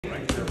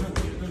That's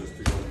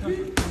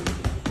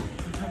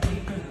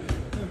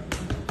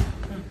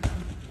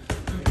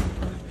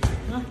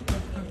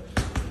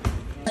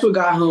what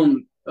got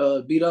him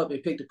beat up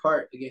and picked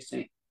apart against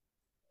Tank.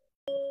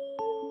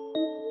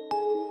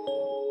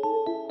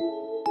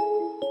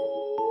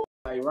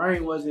 Like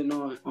Ryan wasn't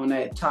on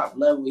that top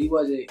level. He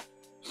wasn't.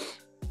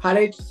 How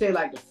they say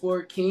like the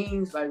four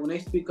kings. Like when they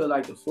speak of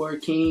like the four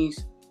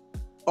kings,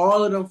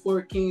 all of them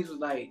four kings was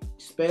like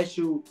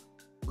special,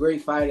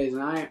 great fighters.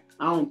 And I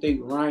don't think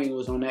Ryan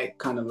was on that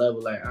kind of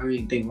level. Like I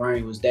didn't think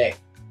Ryan was that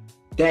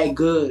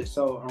good.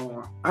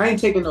 So I ain't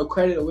taking no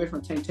credit away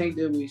from Tank. Tank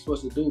did what he's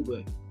supposed to do,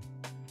 but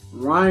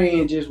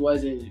Ryan just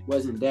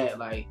wasn't that.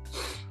 Like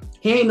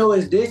he ain't know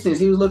his distance.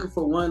 He was looking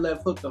for one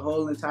left hook the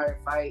whole entire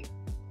fight.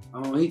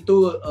 He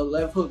threw a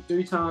left hook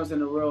 3 times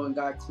in a row and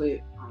got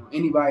clipped.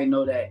 Anybody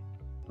know that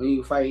when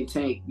you fighting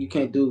Tank, you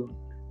can't do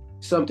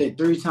something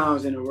 3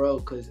 times in a row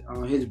because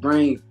his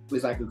brain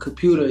was like a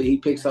computer. He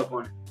picks up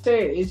on it.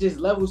 It's just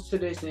levels to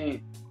this,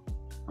 and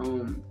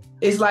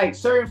it's like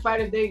certain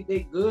fighters they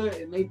good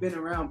and they've been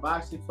around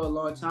boxing for a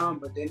long time,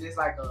 but then it's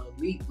like a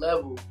elite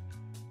level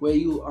where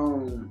you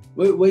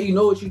where you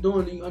know what you're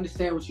doing and you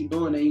understand what you're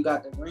doing and you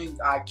got the ring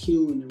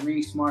IQ and the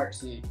ring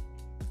smarts. And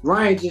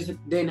Ryan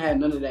just didn't have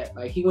none of that.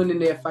 Like he went in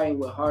there fighting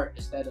with heart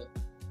instead of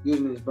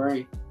using his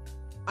brain.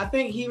 I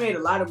think he made a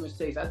lot of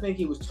mistakes. I think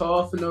he was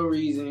tall for no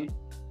reason. He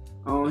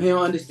don't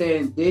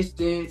understand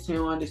distance. He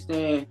don't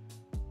understand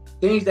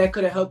things that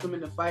could have helped him in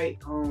the fight.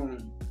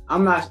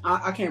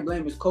 I can't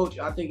blame his coach.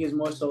 I think it's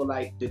more so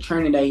like the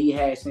training that he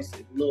had since a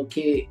little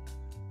kid.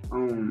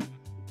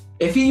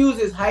 If he used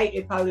his height,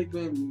 it probably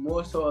been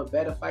more so a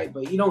better fight,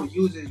 but he don't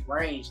use his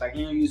range. Like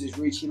he don't use his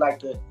reach. He like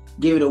to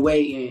give it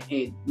away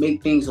and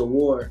make things a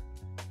war.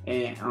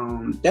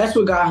 And that's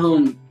what got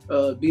him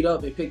beat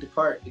up and picked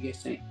apart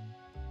against Tank.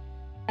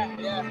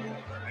 Yeah.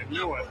 I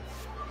knew it.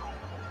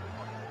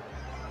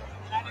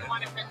 I didn't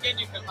want to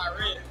continue because my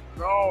rib.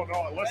 No,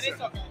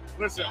 listen. Okay.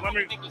 Listen, let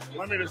me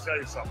just tell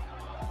you something.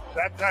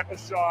 That type of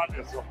shot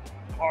is a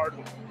hard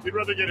one. You'd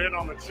rather get hit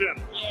on the chin.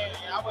 Yeah,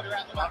 I would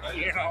rather not.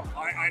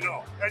 I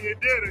know. And you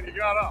did, and you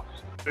got up.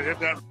 To hit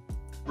that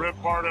rib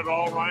part at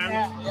all, Ryan?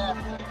 Yeah.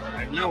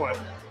 I knew it.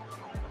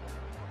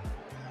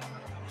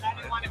 I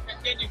didn't want to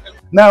continue.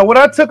 Now, what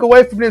I took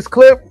away from this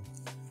clip,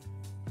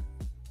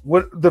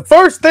 the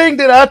first thing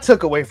that I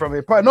took away from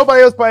it, probably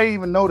nobody else probably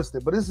even noticed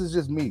it, but this is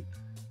just me,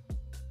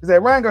 is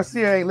that Ryan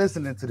Garcia ain't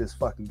listening to this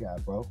fucking guy,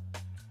 bro.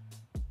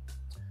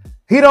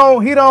 He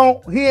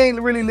ain't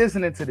really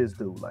listening to this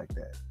dude like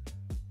that.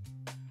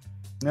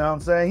 You know what I'm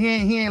saying?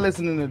 He ain't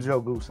listening to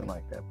Joe Goosen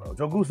like that, bro.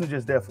 Joe Goosen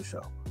just there for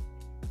show.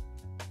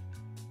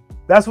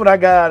 That's what I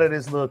got out of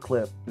this little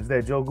clip, is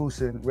that Joe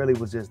Goosen really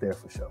was just there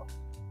for show.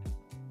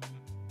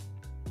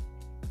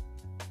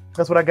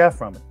 That's what I got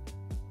from it.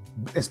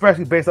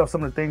 Especially based off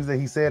some of the things that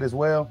he said as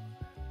well.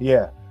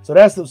 Yeah. So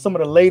that's some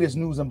of the latest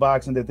news in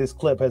boxing, that this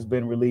clip has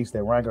been released,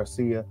 that Ryan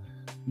Garcia,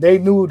 they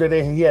knew that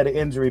he had an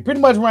injury.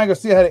 Pretty much Ryan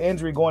Garcia had an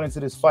injury going into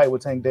this fight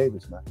with Tank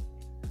Davis, man.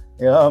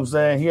 You know what I'm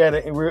saying? He had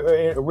a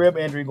rib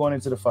injury going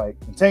into the fight.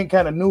 And Tank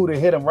kind of knew to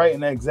hit him right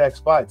in that exact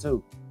spot,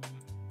 too.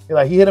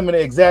 He hit him in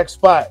the exact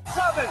spot.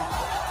 7, 8,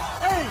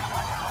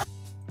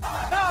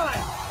 9,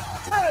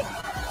 10.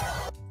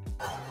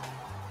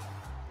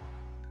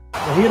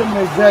 He hit him in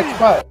the exact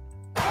spot.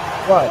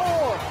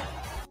 Right.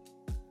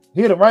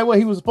 He hit him right where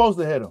he was supposed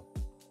to hit him.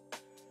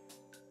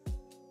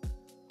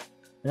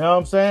 You know what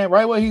I'm saying?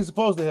 Right where he's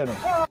supposed to hit him.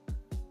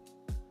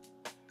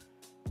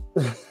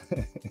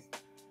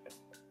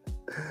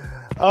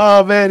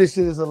 Oh, man, this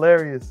shit is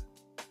hilarious.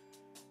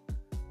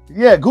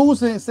 Yeah,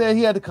 Goosen said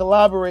he had to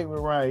collaborate with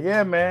Ryan.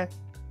 Yeah, man.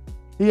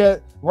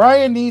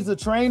 Ryan needs a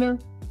trainer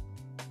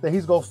that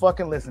he's going to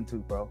fucking listen to,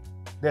 bro.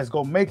 That's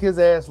going to make his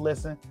ass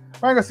listen.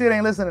 Ryan Garcia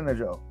ain't listening to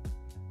Joe.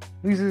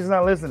 He's just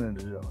not listening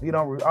to Joe.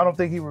 I don't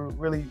think he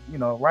really,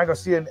 Ryan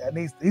Garcia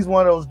he's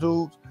one of those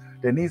dudes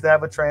that needs to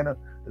have a trainer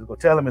that's going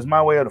to tell him it's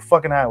my way or the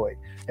fucking highway.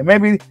 And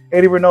maybe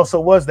Eddie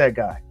Reynoso was that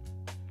guy.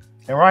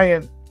 And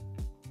Ryan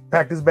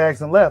packed his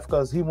bags and left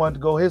because he wanted to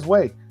go his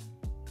way.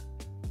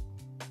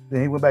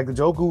 Then he went back to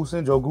Joe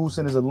Goosen. Joe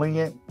Goosen is a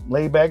lenient,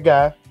 laid-back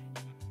guy.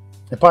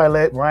 And probably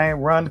let Ryan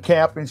run the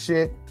camp and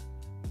shit.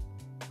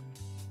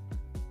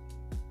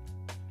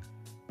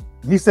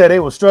 He said they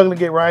were struggling to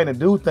get Ryan to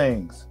do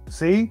things.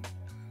 See?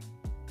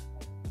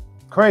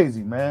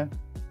 Crazy, man.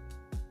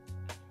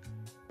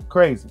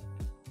 Crazy.